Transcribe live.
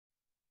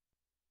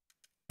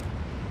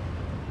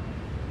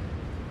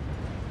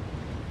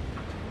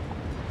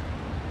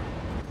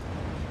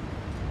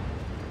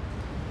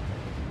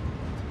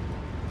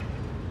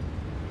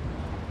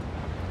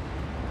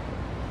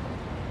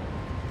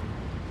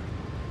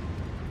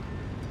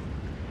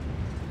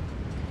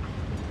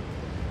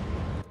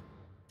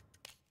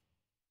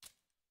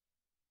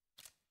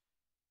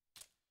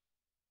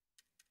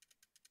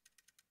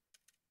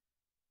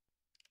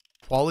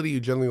quality you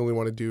generally only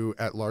want to do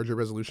at larger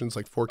resolutions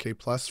like 4K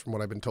plus from what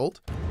I've been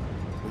told.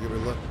 We'll give it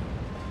a look.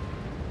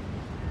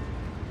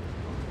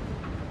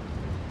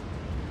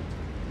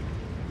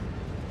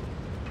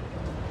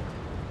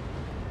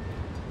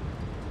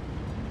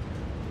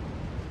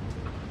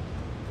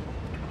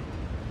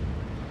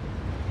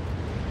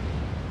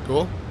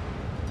 Cool.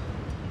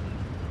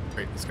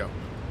 Great, let's go.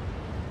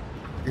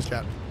 Thanks,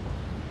 chat.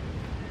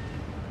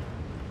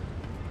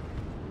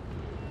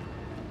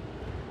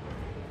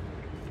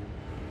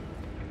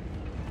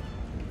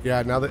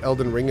 Yeah, now that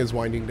Elden Ring is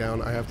winding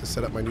down, I have to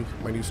set up my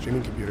new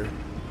streaming computer.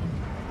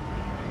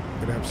 I'm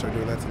gonna have to start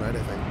doing that tonight,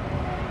 I think.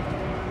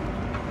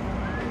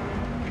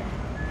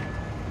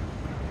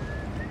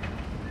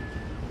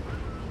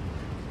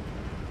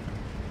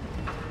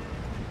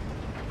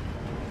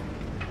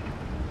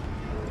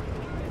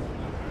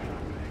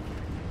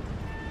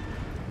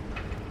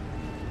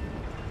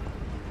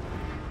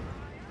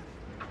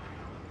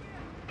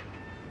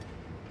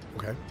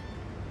 Okay.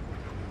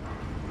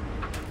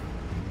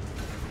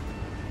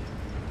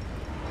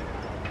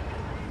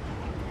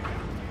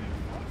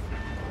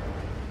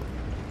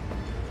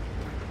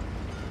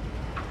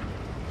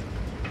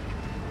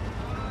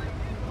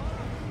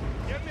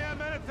 Give me a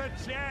minute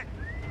to check.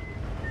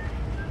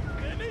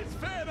 It needs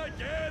fitting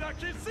again, I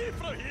can see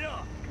from here.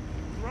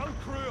 Ground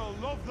crew will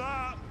love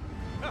that.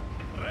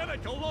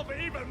 Rennick will love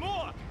it even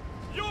more.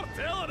 You're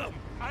telling him.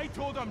 I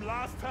told him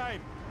last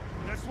time.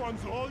 This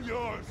one's all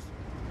yours.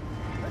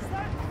 Is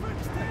that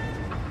fixed it?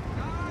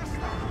 Ah, it's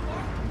not the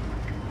one.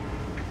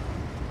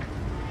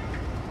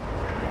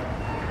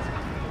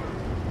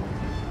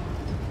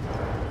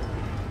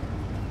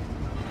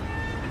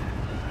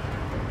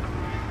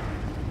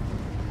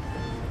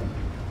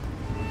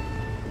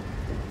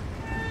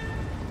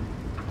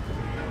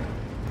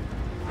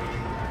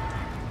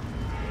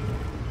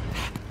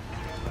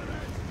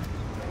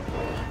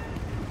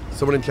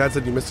 Someone in chat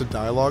said you missed a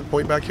dialogue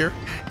point back here.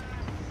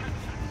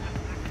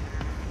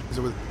 Is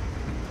it with...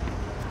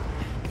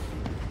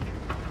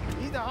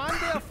 Need a hand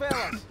there,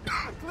 fellas.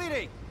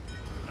 Cleary.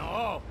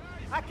 No,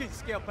 I can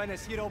scalp in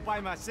this hero by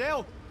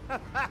myself.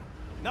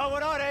 No,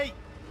 we're all right.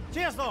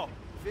 Cheers, though.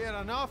 Fair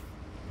enough.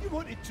 You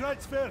want to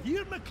transfer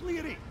here,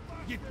 McCleary?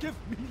 You'd give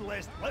me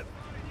less lip.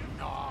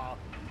 No,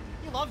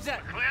 he loves it.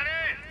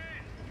 Cleary!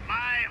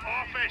 My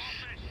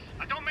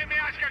office! Don't make me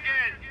ask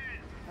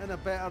again! In a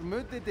better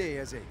mood today,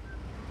 is he?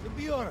 You'll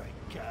be alright,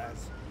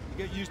 Kaz.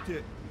 You get used to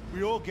it.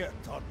 We all get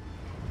a turn.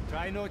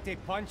 Try not to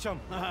punch him.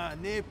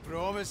 No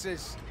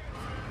promises.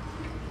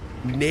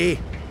 Nay.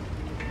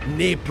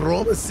 Nay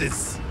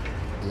promises.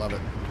 Love it.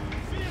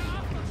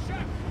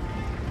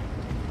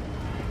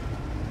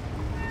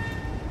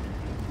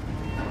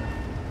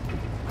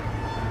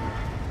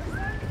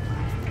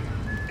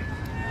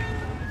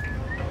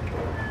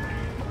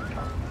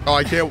 Oh,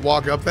 I can't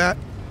walk up that?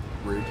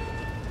 Rude.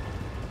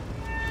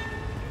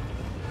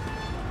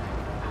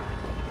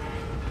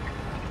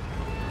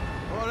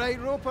 All right,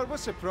 Roper,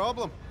 what's the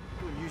problem?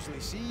 Don't usually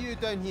see you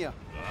down here.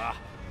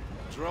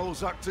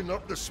 Drill's acting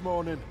up this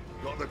morning.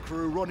 Got the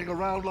crew running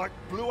around like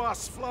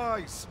blue-ass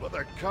flies, but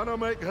they cannot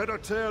make head or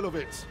tail of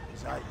it.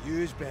 Is that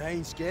you's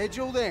behind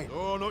schedule, then?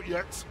 Oh, not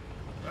yet.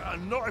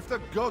 And not if the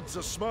gods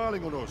are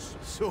smiling on us.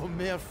 So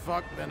mere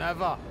fucked than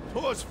ever.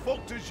 Not as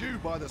fucked as you,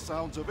 by the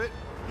sounds of it.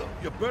 Look,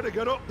 you better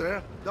get up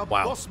there. The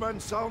Wow. boss man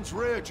sounds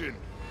raging.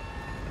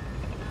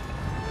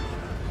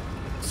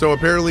 So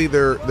apparently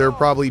they're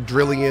probably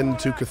drilling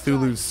into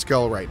Cthulhu's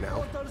skull right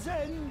now. Orders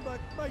in,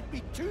 but might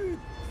be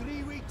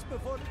 2-3 weeks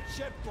before it's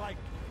shipped, like.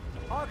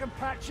 I can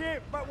patch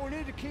it, but we'll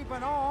need to keep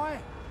an eye.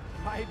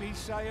 Maybe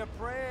say a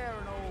prayer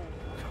and all.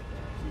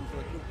 Seems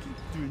like you'll keep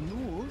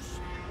doing those.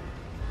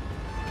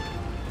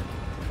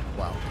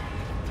 Wow.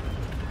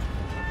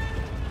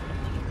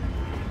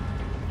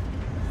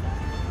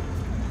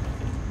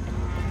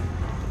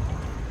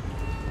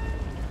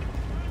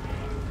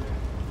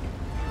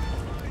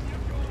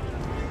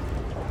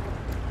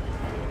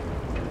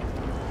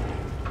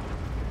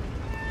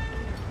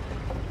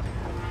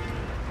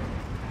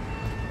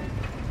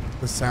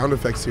 The sound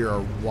effects here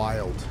are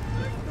wild.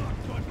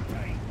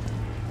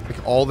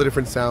 Like all the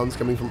different sounds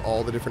coming from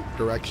all the different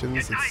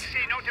directions.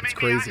 It's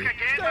crazy.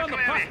 Stay on the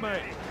path,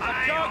 mate. A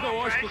cargo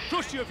horse will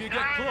crush you if you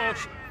get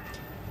close.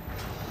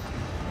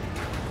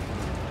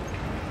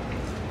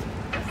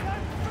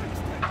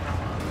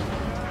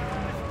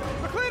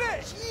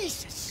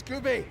 Jesus,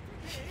 Scooby.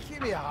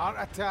 Give me a heart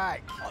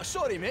attack. Oh,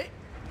 sorry, mate.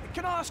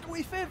 Can I ask a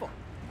wee favour?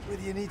 What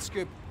do you need,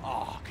 Scoop?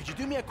 Oh, could you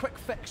do me a quick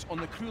fix on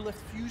the crew lift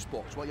fuse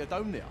box while you're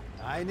down there?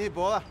 Aye, no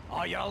bother.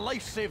 Oh, you're a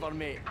lifesaver,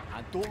 mate.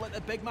 And don't let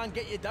the big man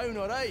get you down,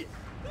 all right?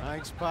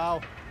 Thanks,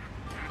 pal.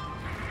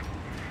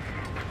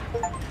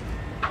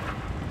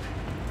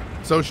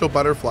 Social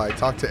butterfly.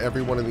 Talk to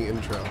everyone in the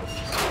intro.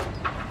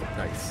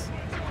 Nice.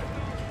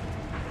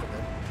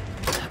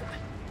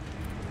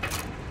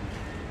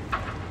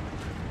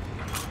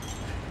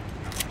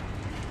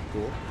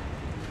 Cool.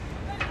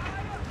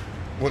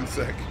 One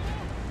sec.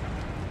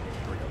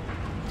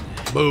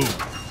 Boom.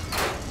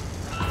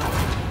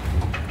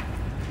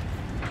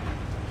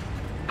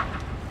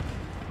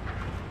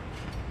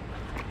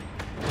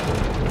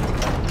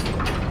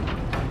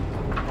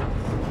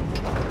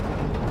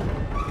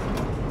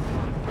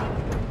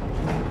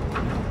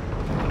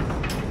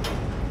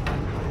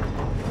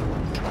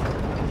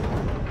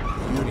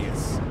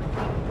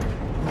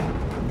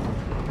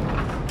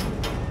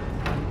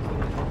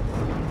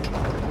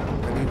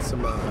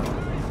 some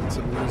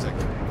music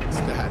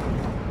instead.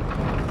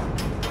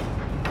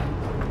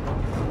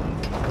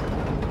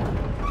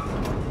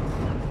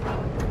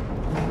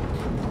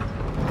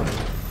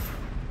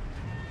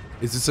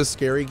 Is this a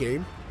scary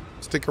game?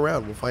 Stick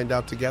around, we'll find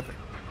out together.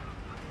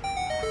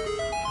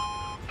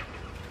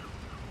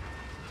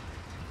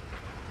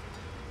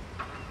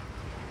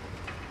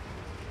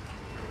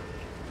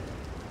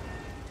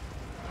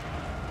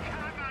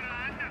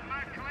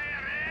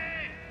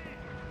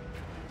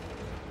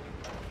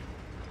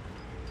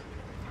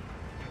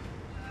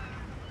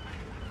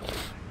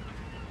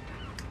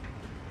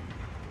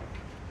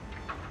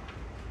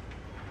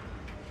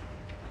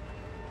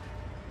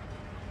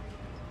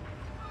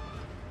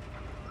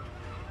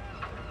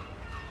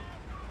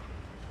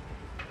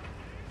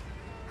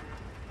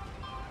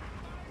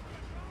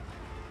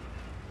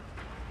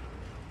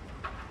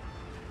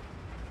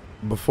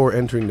 Before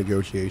entering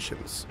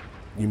negotiations,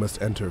 you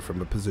must enter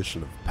from a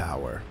position of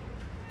power.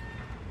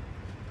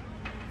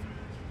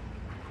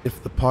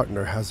 If the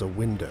partner has a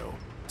window,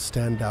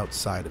 stand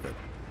outside of it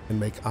and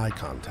make eye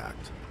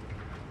contact.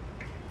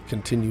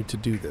 Continue to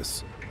do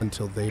this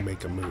until they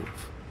make a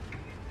move.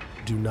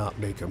 Do not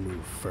make a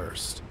move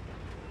first.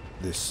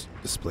 This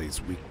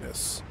displays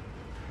weakness.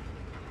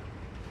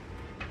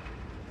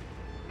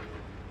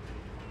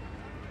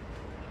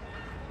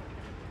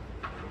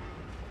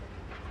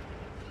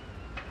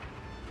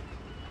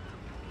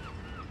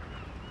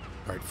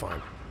 Alright,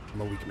 fine.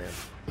 I'm a weak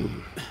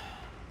man.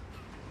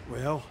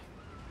 Well,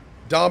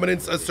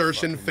 dominance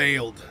assertion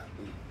failed.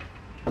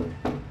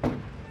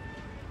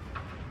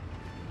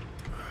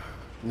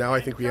 Now I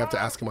think we have to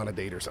ask him on a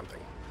date or something.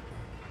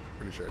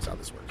 Pretty sure that's how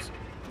this works.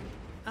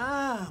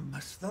 ah,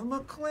 Mr.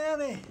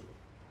 McClary.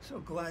 So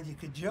glad you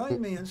could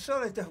join me, and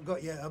sorry to have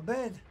got you out of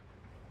bed.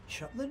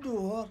 Shut the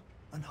door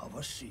and have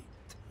a seat.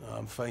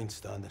 I'm fine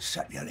standing.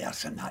 Sit your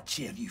ass in that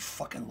chair, you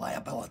fucking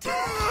liability.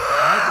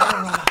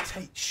 I run a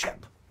tight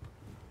ship.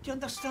 Do you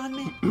understand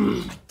me?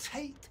 A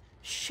tight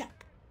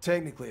ship.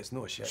 Technically, it's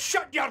no shit.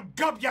 Shut your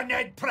gob, you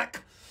Ned prick!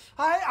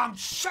 I am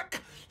sick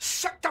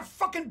to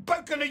fucking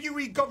bouking of you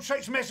wee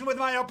gobshites messing with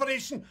my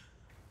operation.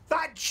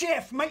 That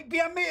chef might be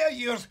a mate of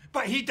yours,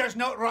 but he does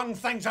not run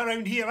things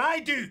around here. I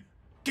do.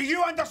 Do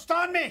you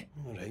understand me?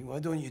 All right, why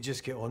don't you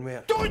just get on with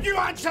it? Don't you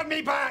answer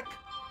me back!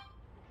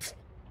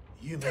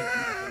 You might be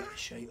a bit of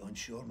shite on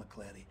shore,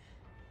 McClary,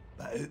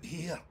 but out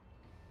here,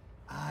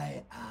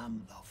 I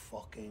am the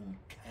fucking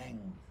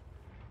king.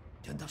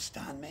 Do you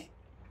understand me?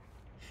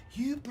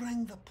 You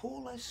bring the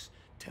police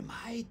to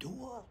my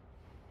door,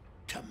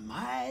 to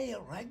my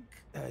rig.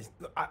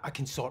 Look, I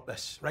can sort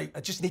this, right?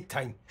 I just need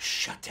time.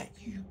 Shut it,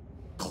 you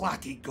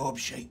clatty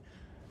gobshite.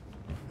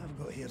 I've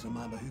got here's a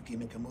man who can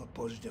make a more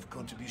positive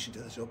contribution to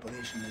this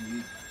operation than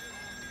you.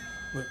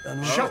 Look, I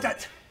know. Shut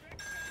it!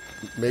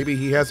 Maybe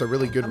he has a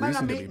really good Am I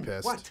reason to a be meeting?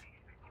 pissed. What?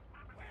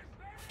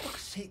 For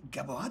fuck's sake,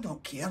 Gibbo, I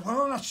don't care.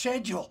 We're on a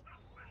schedule.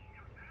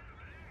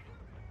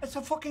 It's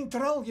a fucking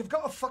drill. You've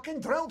got a fucking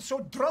drill,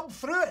 so drill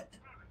through it.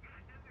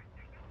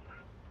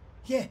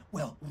 Yeah,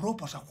 well,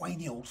 Roper's a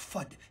whiny old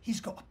fud. He's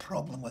got a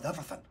problem with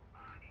everything.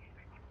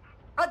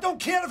 I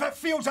don't care if it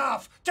feels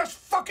off. Just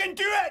fucking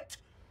do it!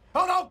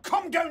 Or I'll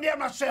come down there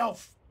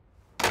myself.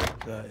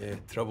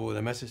 That trouble with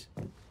the missus?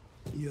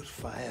 You're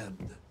fired.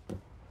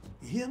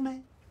 You hear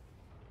me?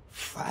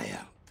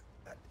 Fired.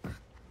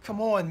 Come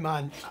on,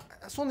 man.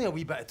 It's only a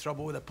wee bit of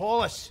trouble with the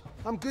polish.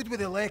 I'm good with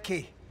the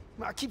lecky.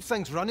 I keep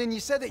things running. You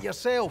said it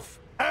yourself.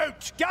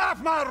 Out! Get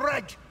off my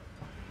rig!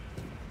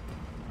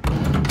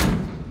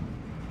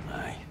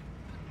 Aye.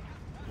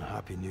 A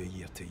happy new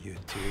year to you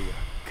too, you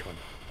cunt.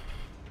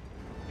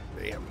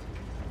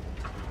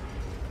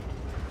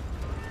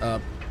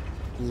 Damn.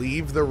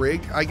 Leave the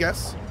rig, I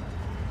guess.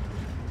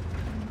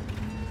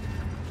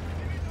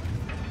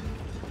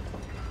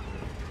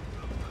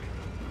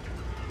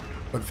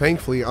 But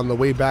thankfully, on the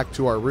way back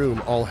to our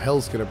room, all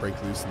hell's gonna break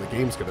loose and the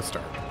game's gonna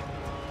start.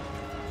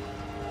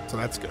 So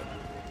that's good.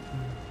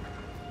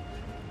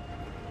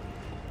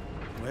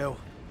 Well,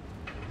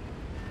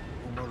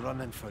 we're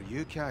running for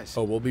you guys.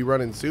 Oh, we'll be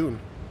running soon.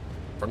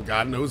 From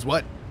God knows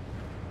what.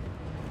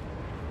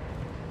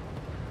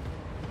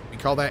 We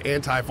call that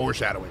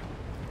anti-foreshadowing.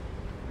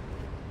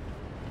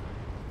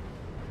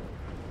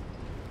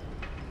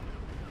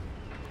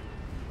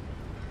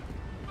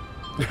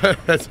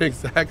 That's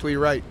exactly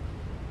right.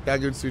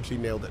 Kagutsuchi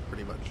nailed it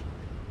pretty much.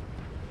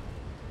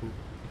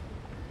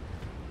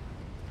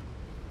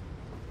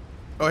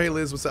 Oh, hey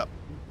Liz, what's up?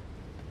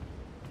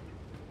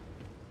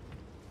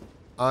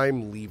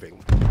 I'm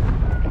leaving.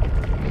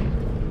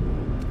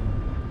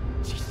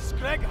 Jesus,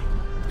 Gregor!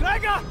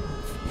 Gregor!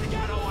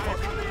 Get away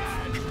from the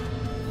edge!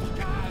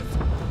 Gaz!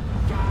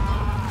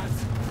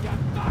 Gaz!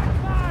 Get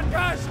back, man!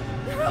 Guys,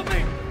 help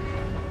me!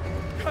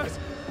 Guys,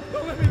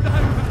 don't let me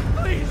die, man,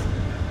 please!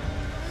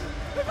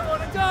 I don't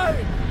want to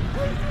die!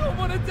 I don't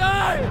want to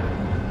die!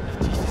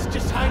 Jesus,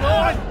 just hang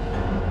on!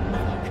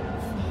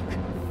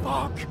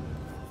 Fuck! Fuck!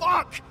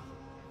 Fuck!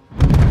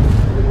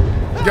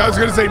 Yeah, I was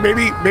gonna say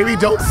maybe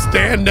don't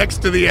stand next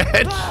to the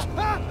edge.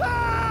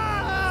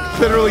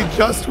 Literally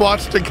just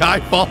watched a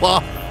guy fall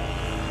off.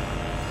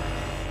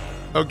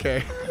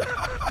 Okay.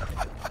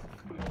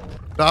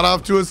 Not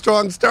off to a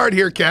strong start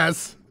here,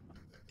 Cass.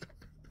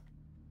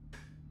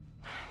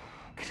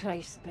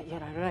 Christ, but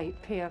you're a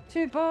right pair.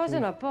 2 bars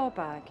and a ball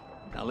bag.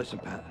 Now listen,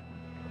 Pat.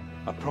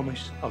 I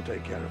promise I'll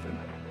take care of him.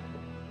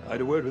 I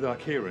had a word with our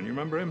Kieran, you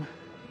remember him?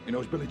 He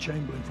knows Billy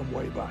Chamberlain from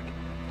way back.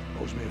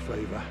 Owes me a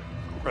favour.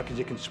 Reckons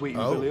he can sweeten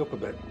Billy up a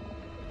bit.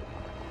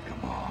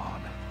 Come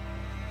on.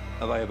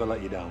 Have I ever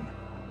let you down?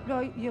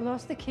 Right, you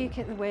lost the cake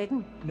at the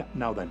wedding.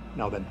 Now then,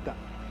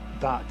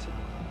 that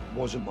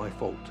wasn't my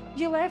fault.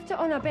 You left it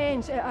on a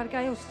bench at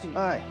Argyle Street.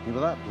 Aye, you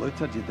were that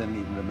bloated you didn't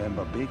even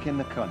remember baking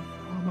the cunt.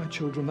 Oh, my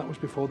children, that was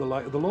before the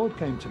light of the Lord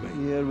came to me.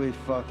 Here we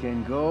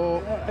fucking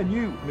go. And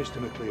you, Mr.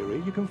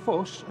 McCleary, you can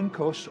fuss and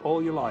cuss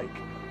all you like.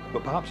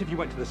 But perhaps if you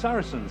went to the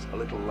Saracens a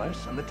little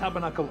less and the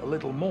Tabernacle a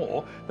little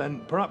more,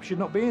 then perhaps you'd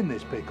not be in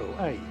this pickle,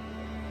 eh?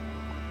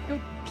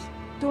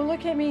 Don't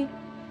look at me.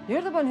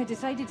 You're the one who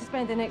decided to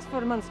spend the next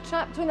 4 months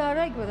trapped on a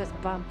rig with this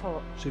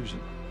bampot. Susan,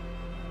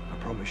 I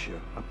promise you,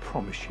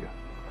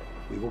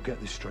 we will get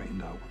this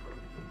straightened out.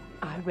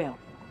 I will.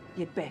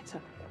 You'd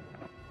better.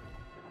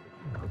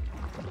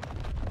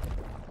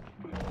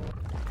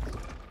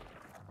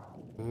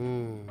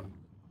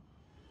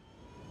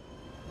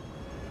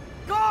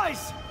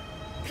 Guys!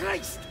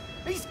 Christ!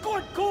 He's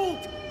gone cold!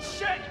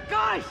 Shit,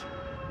 guys!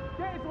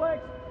 Get his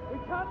legs. We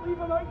can't leave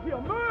him out here.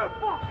 Move!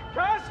 Fuck,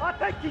 Cass! I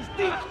think he's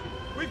dead!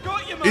 We've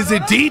got you, man! Is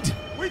it deed?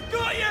 We've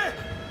got you!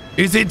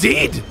 Is it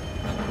deed?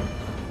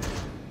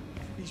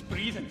 He's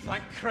breathing,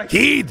 thank Christ.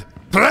 Heed!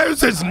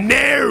 Trousers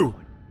now!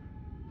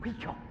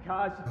 Wake up,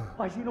 Kaz.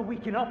 Why is he not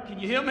waking up? Can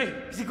you hear me?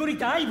 Is he going to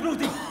die,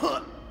 Brody?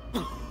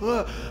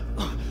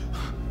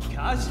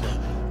 Kaz?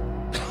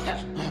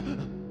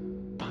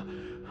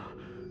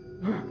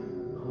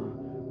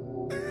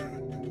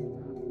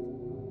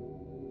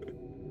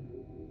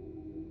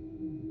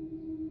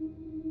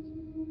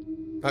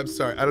 I'm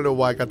sorry, I don't know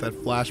why I got that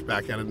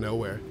flashback out of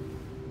nowhere.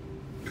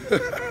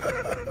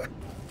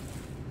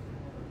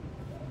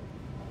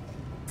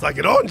 It's like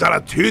an orange on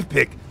a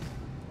toothpick.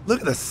 Look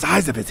at the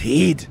size of his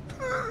head.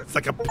 It's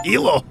like a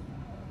pillow.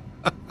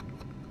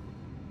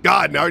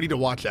 God, now I need to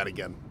watch that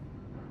again.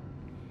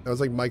 That was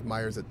like Mike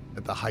Myers at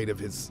the height of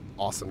his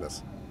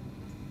awesomeness.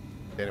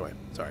 Anyway,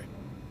 sorry.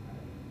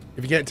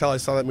 If you can't tell, I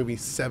saw that movie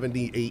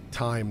 78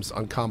 times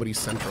on Comedy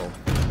Central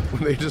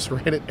when they just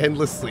ran it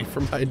endlessly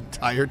for my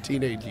entire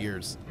teenage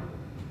years.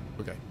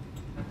 Okay.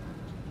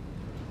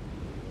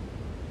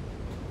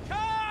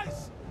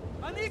 Kaz!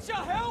 I need your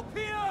help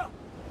here!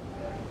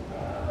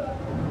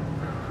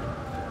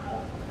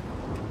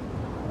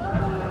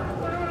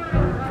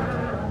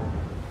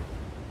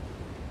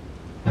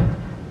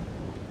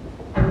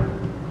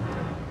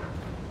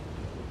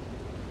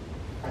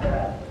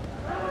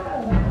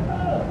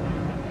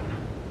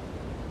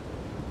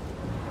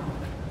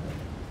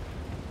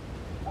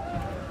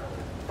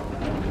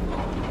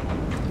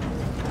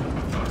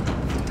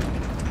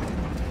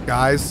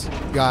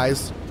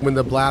 Guys, when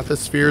the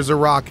Blathospheres are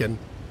rocking,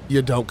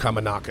 you don't come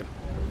a knocking.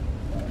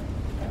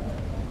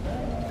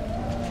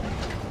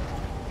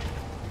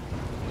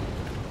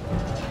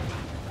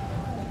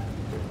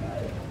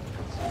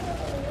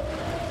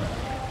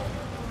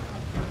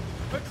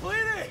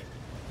 McCleary!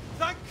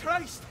 Thank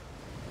Christ!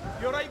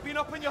 You alright being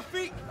up on your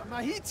feet?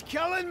 My heat's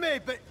killing me,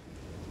 but...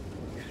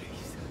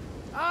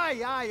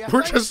 Aye,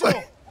 We're just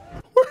like...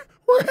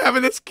 We're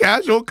having this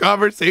casual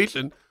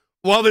conversation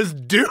while this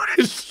dude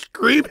is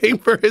screaming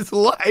for his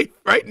life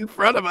right in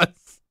front of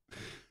us.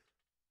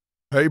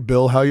 Hey,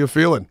 Bill, how you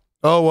feeling?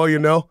 Oh, well, you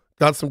know,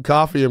 got some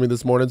coffee in me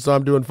this morning, so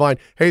I'm doing fine.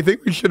 Hey,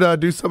 think we should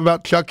do something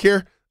about Chuck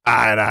here?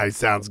 Ah,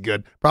 sounds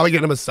good. Probably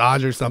getting a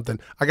massage or something.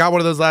 I got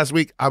one of those last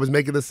week. I was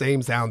making the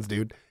same sounds,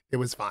 dude. It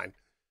was fine.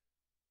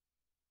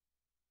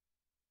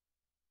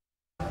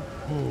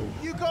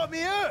 you got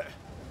me out!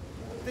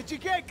 Did you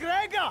get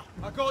Gregor?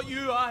 I got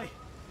you, aye.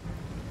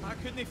 I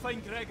couldn't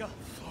find Gregor.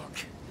 Fuck.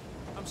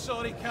 I'm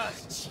sorry,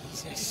 Kaz.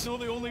 Jesus. He's not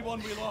the only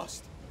one we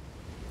lost.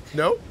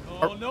 No?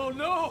 Oh,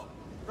 no.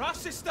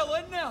 Rass is still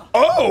in there.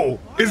 Oh!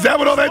 Is that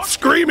what all that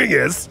screaming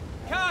is?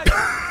 Kaz!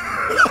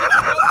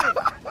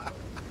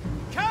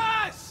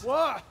 Kaz!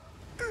 What?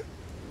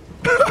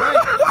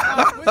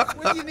 Right,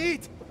 what do you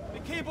need? The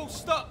cable's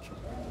stuck.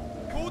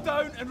 Go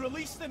down and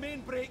release the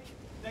main brake,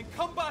 then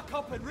come back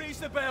up and raise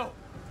the bell.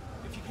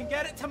 If you can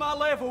get it to my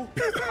level,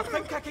 I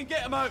think I can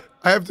get him out.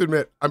 I have to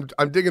admit,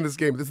 I'm digging this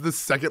game. This is the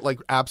second, like,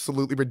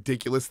 absolutely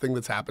ridiculous thing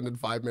that's happened in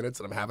 5 minutes,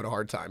 and I'm having a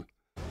hard time.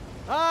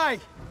 Aye!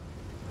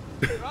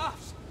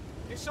 Raffs,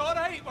 it's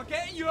alright, we're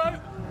getting you out.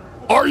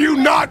 Are you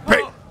not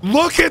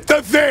look at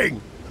the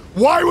thing!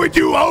 Why would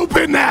you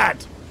open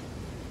that?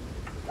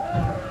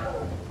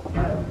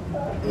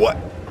 What?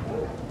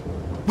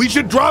 We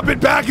should drop it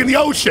back in the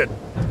ocean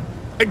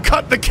and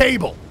cut the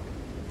cable.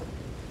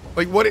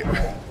 Like, what it...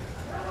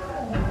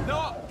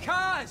 No,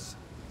 Kaz!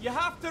 You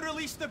have to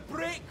release the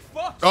brake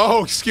first.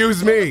 Oh,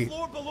 excuse me. The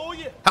floor below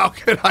you. How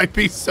could I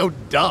be so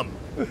dumb?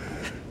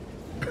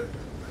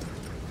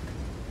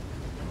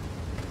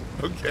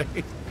 Okay.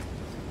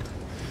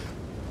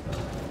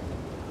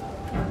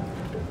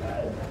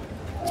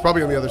 It's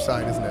probably on the other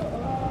side, isn't it?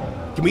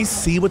 Can we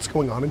see what's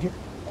going on in here?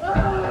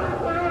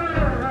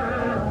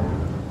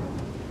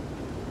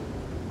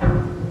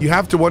 You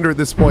have to wonder at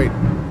this point,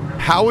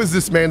 how is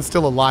this man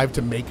still alive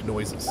to make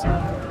noises?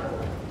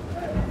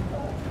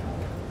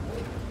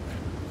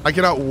 I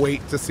cannot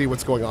wait to see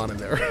what's going on in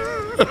there.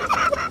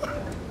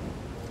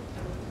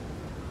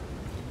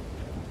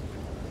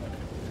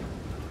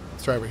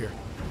 Let's try over here.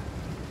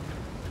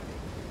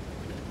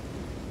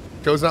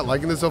 Cohh's not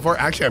liking this so far.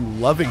 Actually, I'm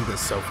loving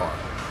this so far.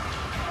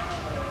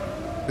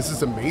 This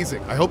is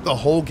amazing. I hope the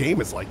whole game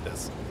is like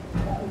this.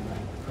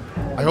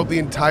 I hope the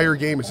entire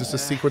game is just a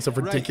sequence of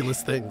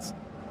ridiculous things.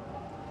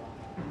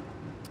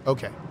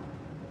 Okay.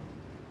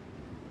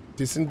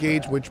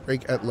 Disengage witch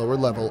break at lower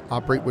level.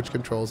 Operate witch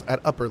controls at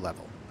upper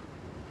level.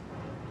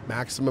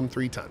 Maximum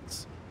 3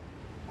 tons.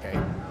 Okay.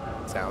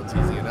 Sounds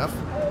easy enough.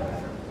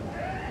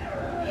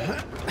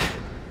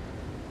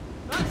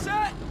 That's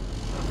it!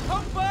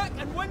 Come back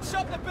and winch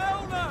up the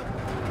bell now!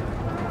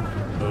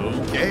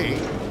 Okay.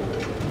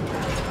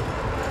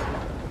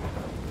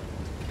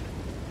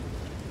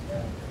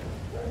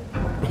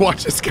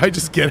 Watch this guy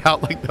just get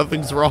out like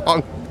nothing's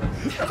wrong.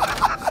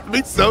 That'd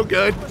be so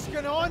good. What's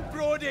going on,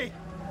 Brody?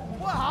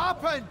 What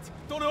happened?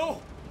 Don't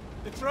know.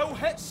 The drill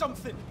hit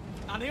something.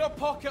 An air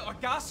pocket or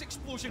gas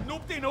explosion,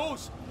 nobody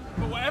knows.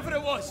 But whatever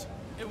it was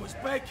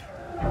big.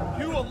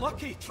 You were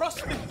lucky,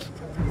 trust me.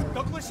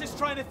 Douglas is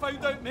trying to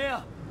find out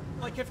more.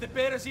 Like if the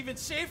bear is even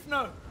safe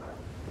now.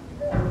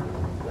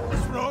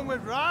 What's wrong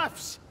with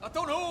rafts? I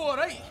don't know,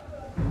 alright.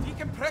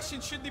 Decompression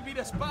shouldn't be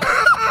this bad.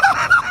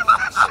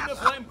 I shouldn't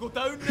have let him go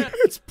down there.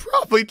 It's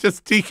probably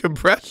just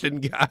decompression,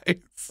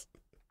 guys.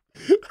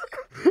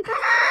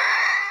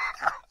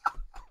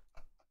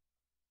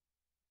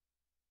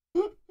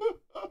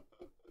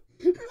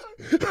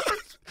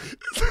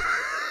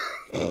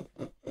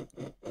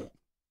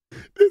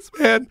 This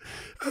man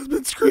has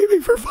been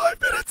screaming for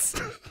 5 minutes.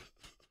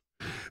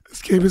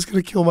 This game is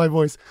going to kill my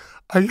voice.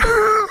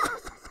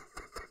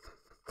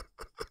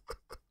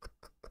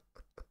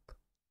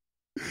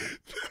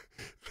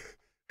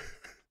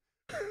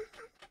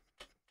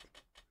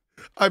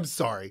 I'm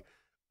sorry.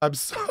 I'm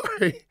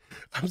sorry.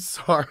 I'm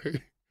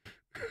sorry.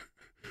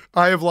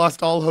 I have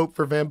lost all hope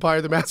for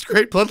Vampire the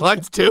Masquerade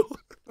Bloodlines 2.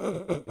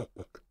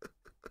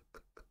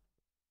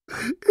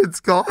 It's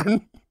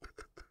gone.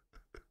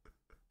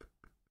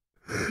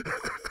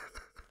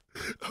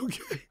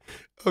 Okay.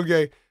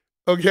 Okay.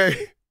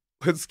 Okay.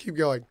 Let's keep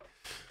going.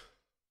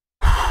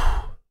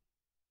 All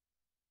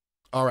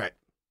right.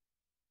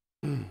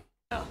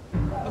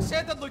 I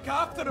said I'd look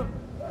after him.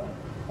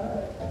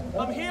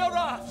 I'm here,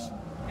 Rafts.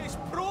 It's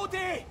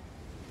Brody.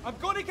 I'm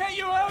going to get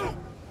you out.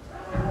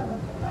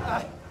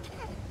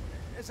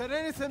 Is there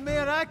anything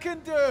more I can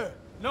do?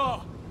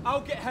 No,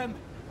 I'll get him.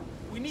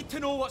 We need to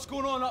know what's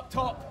going on up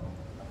top.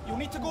 You'll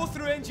need to go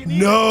through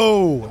engineering.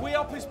 No. The way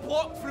up is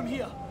blocked from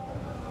here.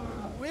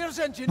 Where's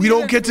engineering? We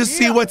don't get to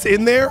see what's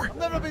in there? I've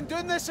never been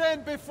doing this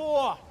end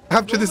before.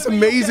 After this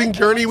amazing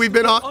journey we've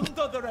been on?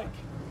 Under the rig.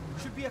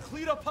 Should be a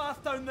clearer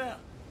path down there.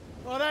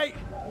 All right.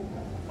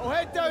 I'll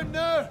head down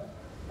now.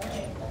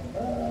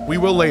 We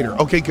will later.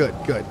 Okay, good,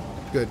 good,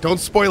 good. Don't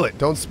spoil it.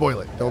 Don't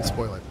spoil it. Don't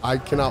spoil it. I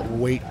cannot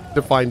wait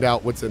to find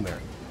out what's in there.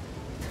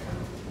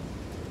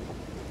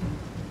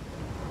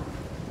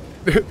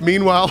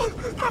 Meanwhile,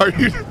 are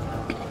you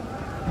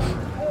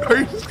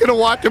just gonna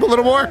watch him a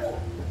little more?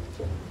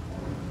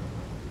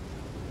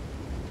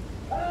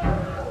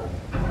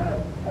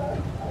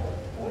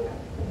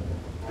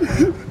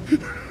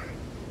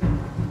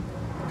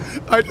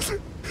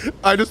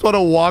 I just want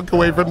to walk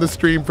away from the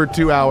stream for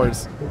 2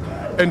 hours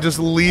and just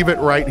leave it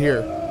right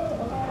here.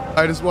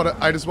 I just want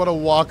to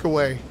walk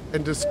away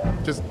and just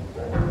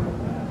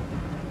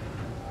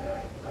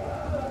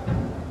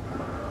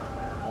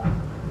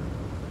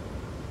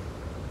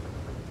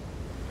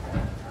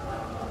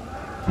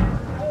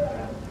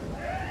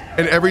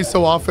and every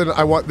so often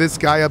I want this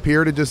guy up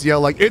here to just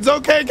yell like, "It's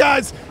okay,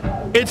 guys.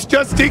 It's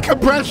just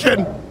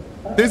decompression.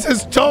 This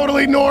is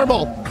totally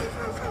normal."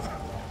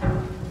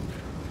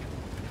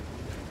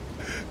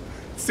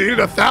 Seen it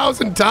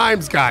 1,000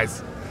 times,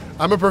 guys.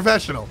 I'm a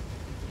professional.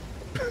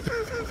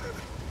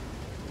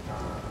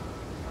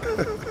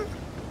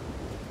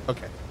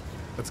 Okay,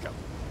 let's go.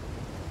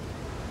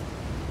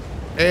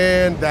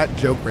 And that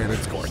joke ran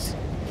its course.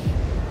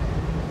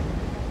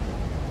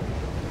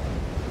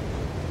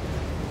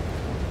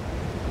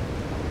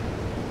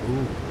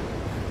 Ooh.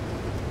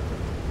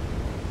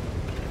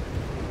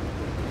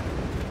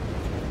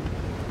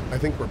 I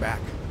think we're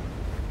back.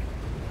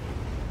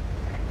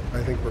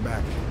 I think we're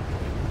back.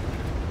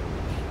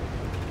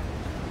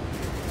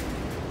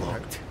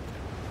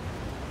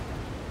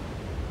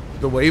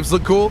 The waves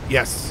look cool.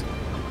 Yes.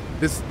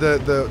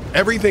 The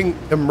everything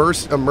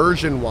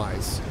immersion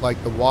wise,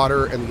 like the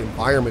water and the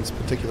environments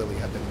particularly,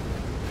 have been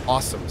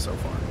awesome so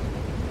far.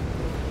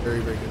 Very,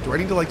 very good. Do I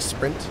need to like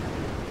sprint?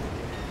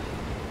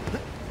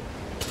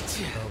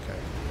 Okay.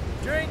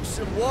 Drink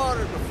some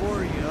water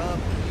before you up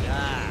and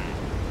die.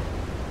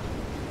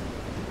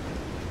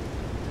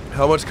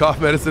 How much cough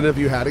medicine have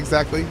you had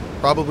exactly?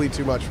 Probably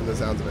too much from the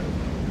sounds of it.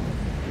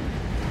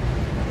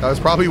 That was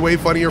probably way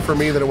funnier for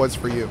me than it was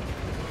for you.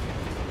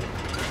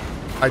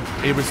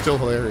 It was still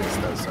hilarious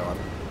though, so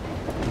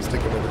I'm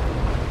sticking with it.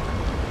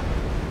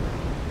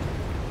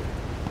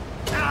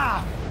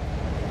 Ah!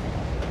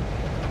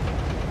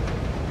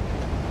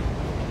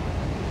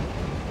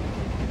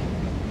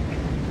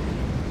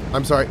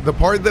 I'm sorry. The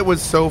part that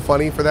was so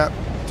funny for that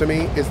to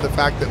me is the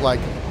fact that like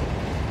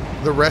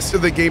the rest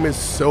of the game is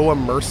so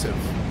immersive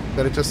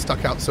that it just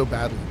stuck out so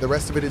badly. The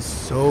rest of it is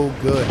so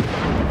good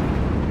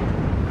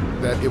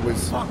that it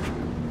was. Fuck.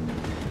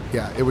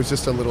 Yeah, it was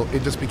just a little.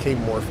 It just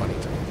became more funny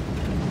to me.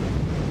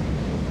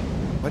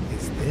 What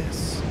is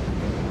this?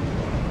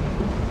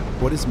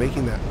 What is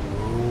making that?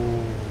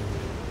 Oh.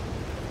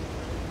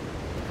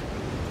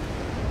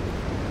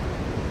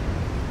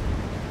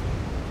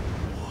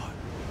 What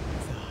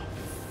the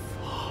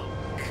fuck?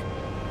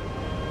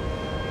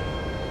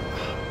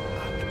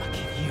 I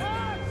can hear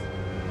Guys!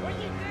 What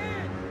you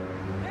did?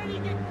 Then you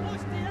get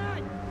close to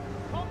that!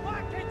 Come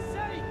back and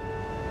say!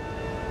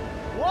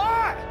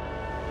 What?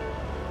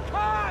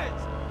 Guys!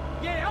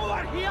 Get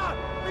over here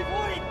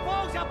before it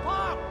falls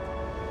apart!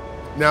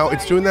 Now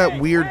it's doing that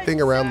weird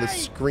thing around the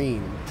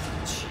screen.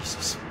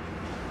 Jesus.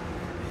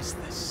 What is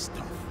this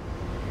stuff?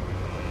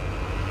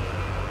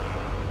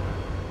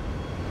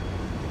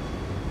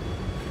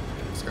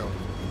 Let's go.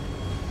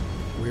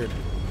 Weird.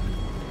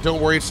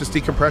 Don't worry, it's just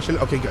decompression.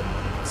 Okay, good.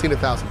 Seen it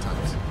 1,000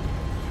 times.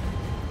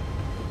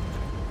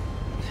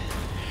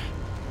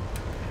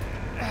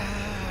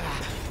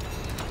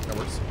 That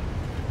works.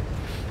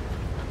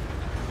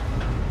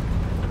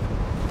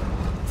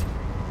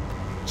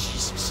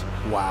 Jesus.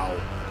 Wow.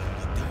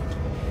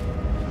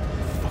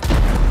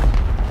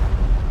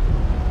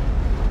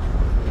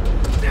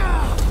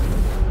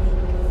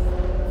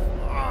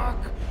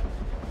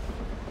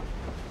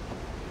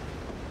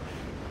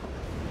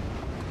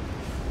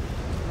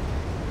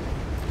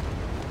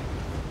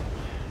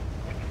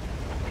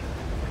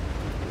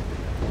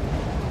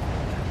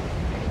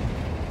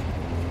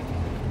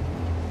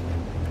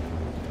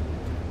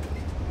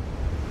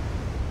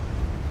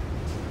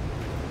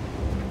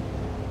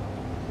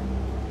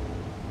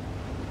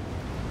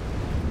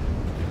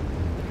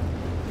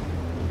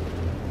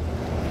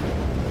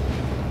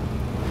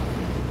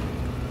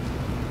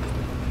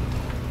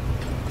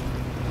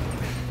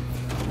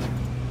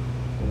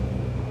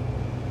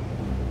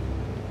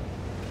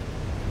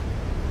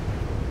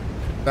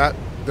 That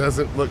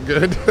doesn't look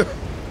good.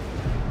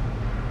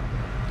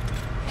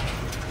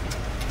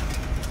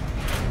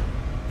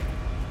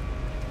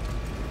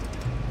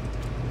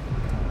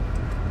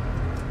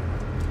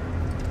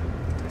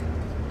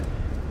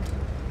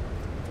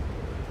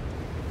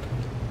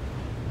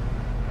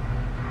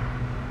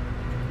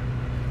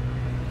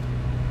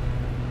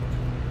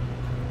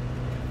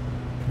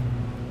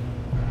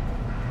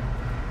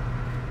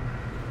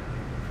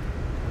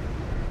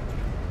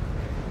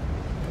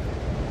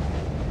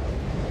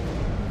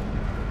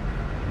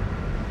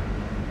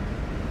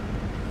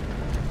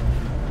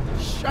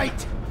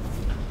 Shite!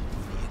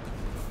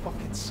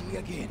 Fucking see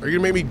again. Are you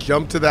gonna make me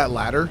jump to that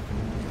ladder?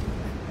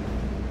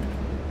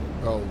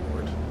 Oh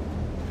Lord.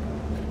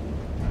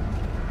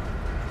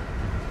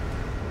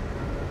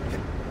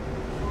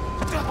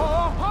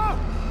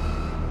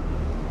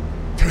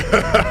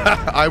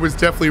 I was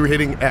definitely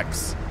hitting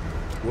X.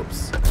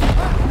 Whoops.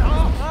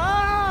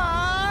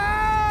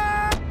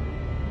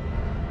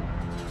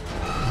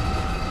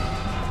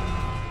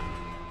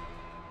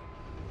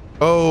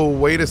 Oh,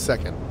 wait a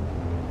second.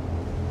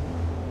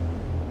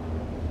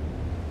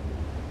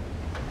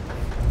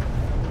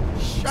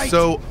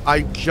 So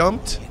I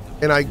jumped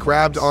and I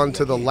grabbed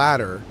onto the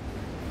ladder,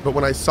 but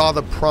when I saw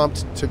the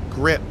prompt to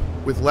grip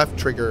with left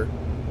trigger,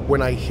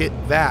 when I hit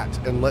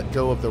that and let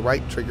go of the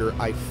right trigger,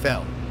 I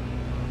fell.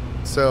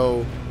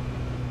 So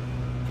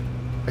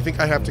I think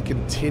I have to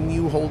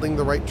continue holding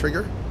the right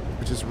trigger,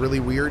 which is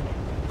really weird,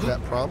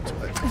 that prompt.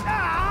 But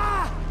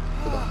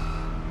hold on.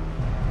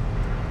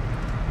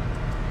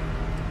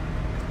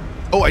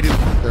 Oh, I did.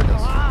 There it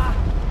goes.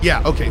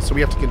 Yeah, okay, so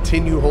we have to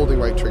continue holding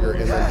right trigger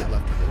and then hit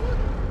left trigger.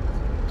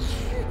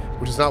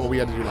 Which is not what we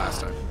had to do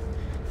last time.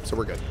 So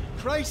we're good.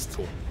 Christ.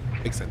 Cool.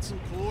 Makes sense. So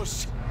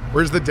close.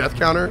 Where's the death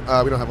counter?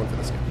 We don't have one for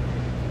this game.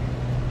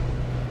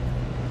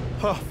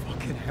 Oh,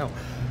 fucking hell.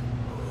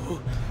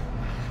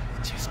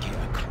 Just get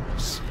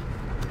across.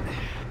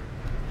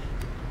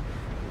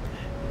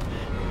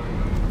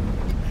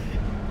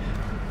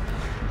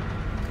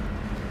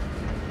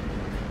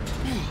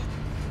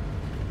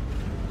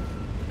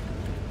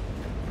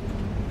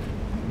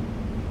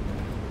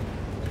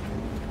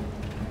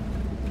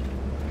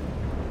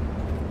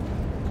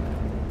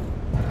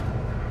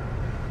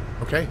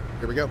 Okay,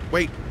 here we go.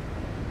 Wait.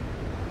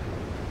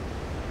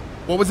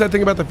 What was that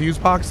thing about the fuse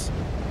box?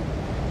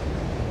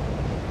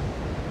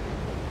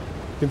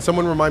 Can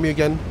someone remind me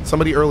again?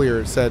 Somebody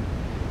earlier said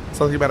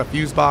something about a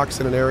fuse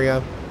box in an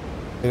area,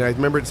 and I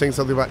remember it saying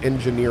something about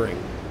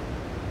engineering.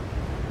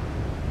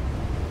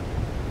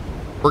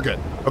 We're good.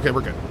 Okay, we're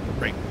good.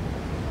 Great.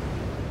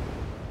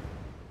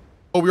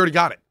 Oh, we already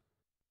got it.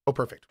 Oh,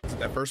 perfect. Is it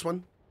that first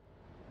one?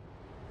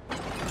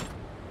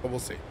 But we'll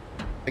see.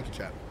 Thank you,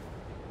 chat.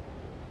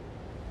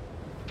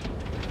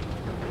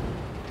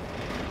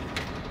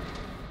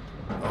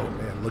 Oh,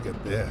 man, look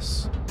at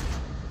this.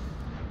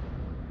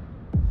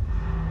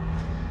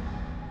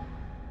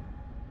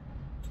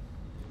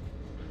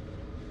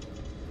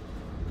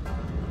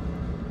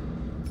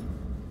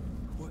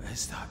 What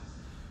is that?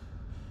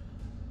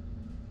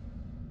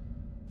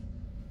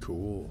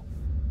 Cool.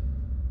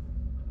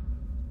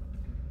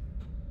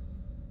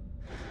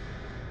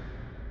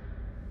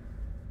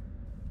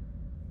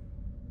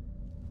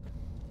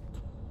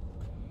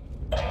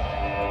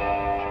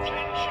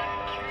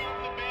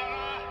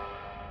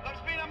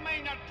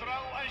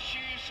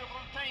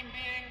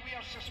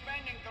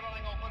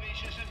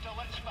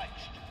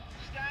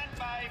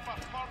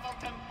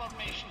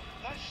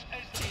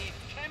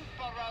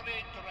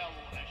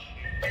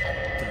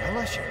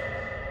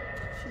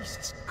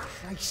 Jesus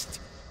Christ.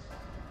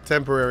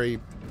 Temporary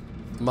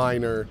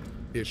minor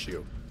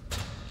issue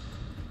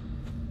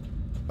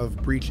of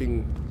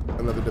breaching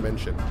another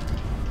dimension.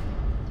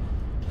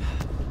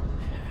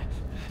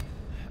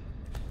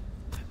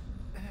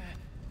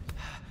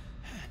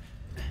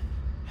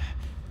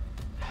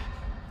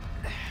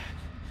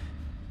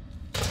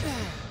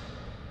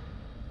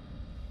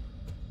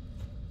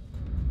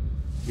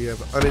 We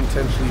have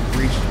unintentionally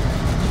breached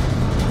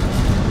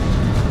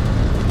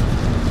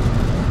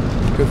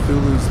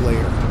Cthulhu's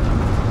lair.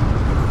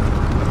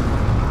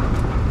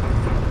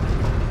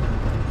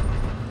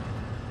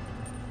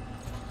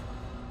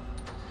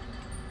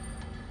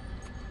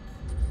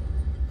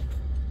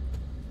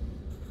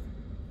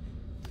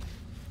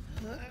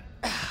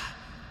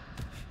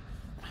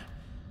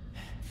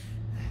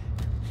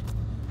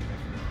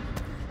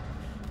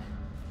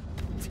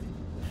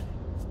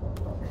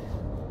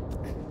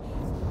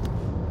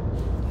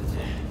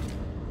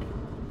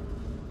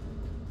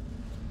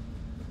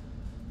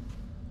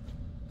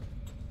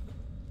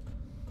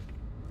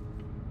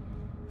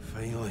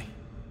 Finally,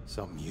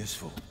 something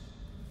useful.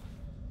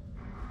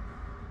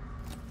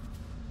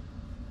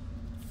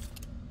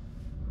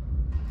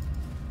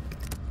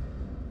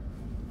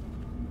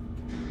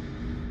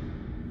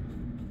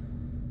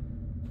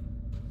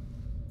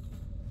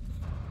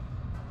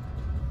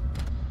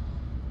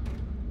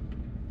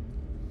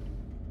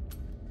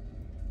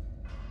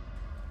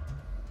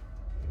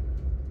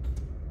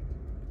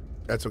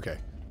 That's okay.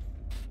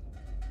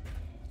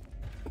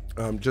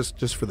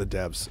 Just for the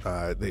devs,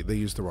 they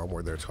used the wrong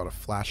word there. It's called a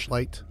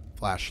flashlight.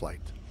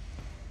 Flashlight.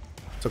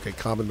 It's okay.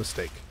 Common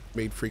mistake.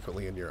 Made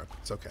frequently in Europe.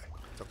 It's okay.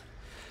 It's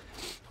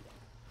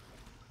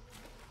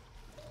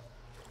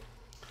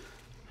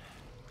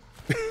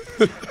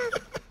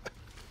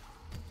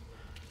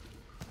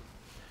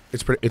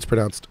okay. It's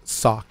pronounced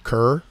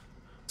soccer.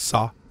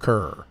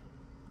 Soccer.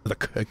 The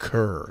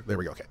cur. There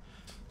we go. Okay.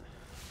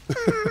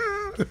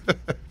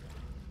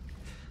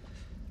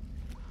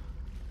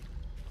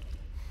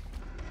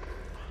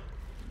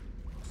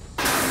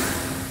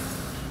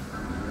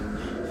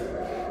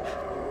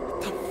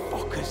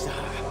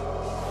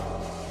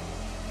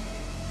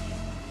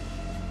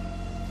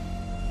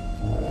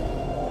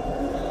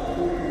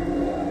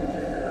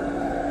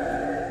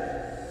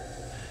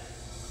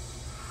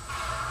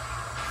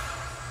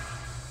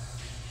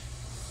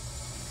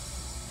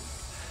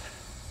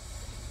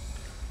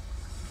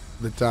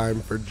 The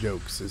time for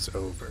jokes is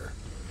over.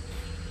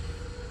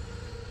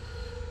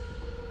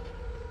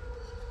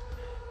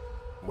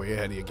 Way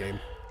ahead of you, game.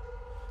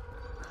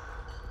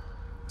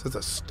 This has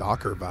a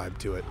Stalker vibe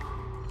to it.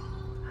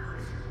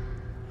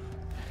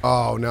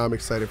 Oh, now I'm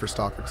excited for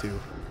Stalker 2.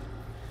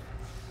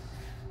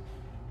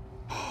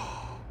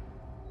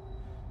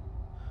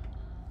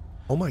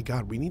 Oh my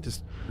God, we need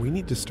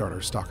to start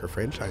our Stalker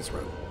franchise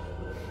run.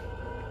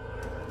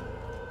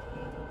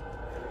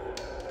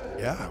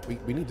 Yeah,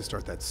 we need to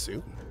start that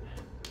soon.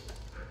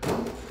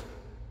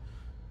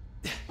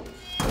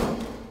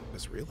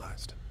 Just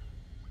realized.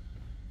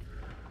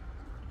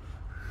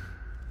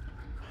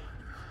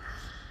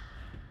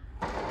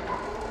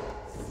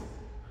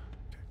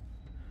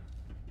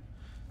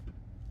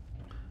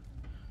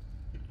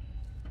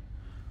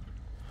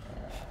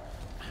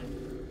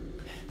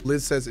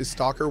 Liz says, is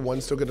Stalker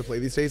 1 still good to play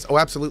these days? Oh,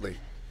 absolutely.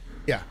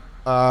 Yeah.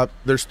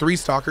 There's 3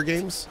 Stalker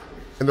games,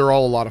 and they're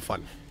all a lot of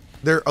fun.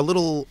 They're a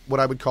little,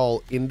 what I would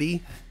call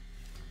indie,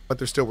 but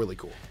they're still really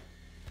cool.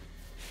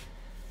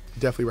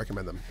 Definitely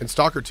recommend them. And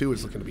Stalker 2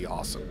 is looking to be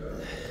awesome.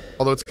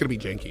 Although it's going to be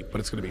janky, but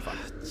it's going to be fun.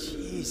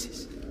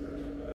 Jesus.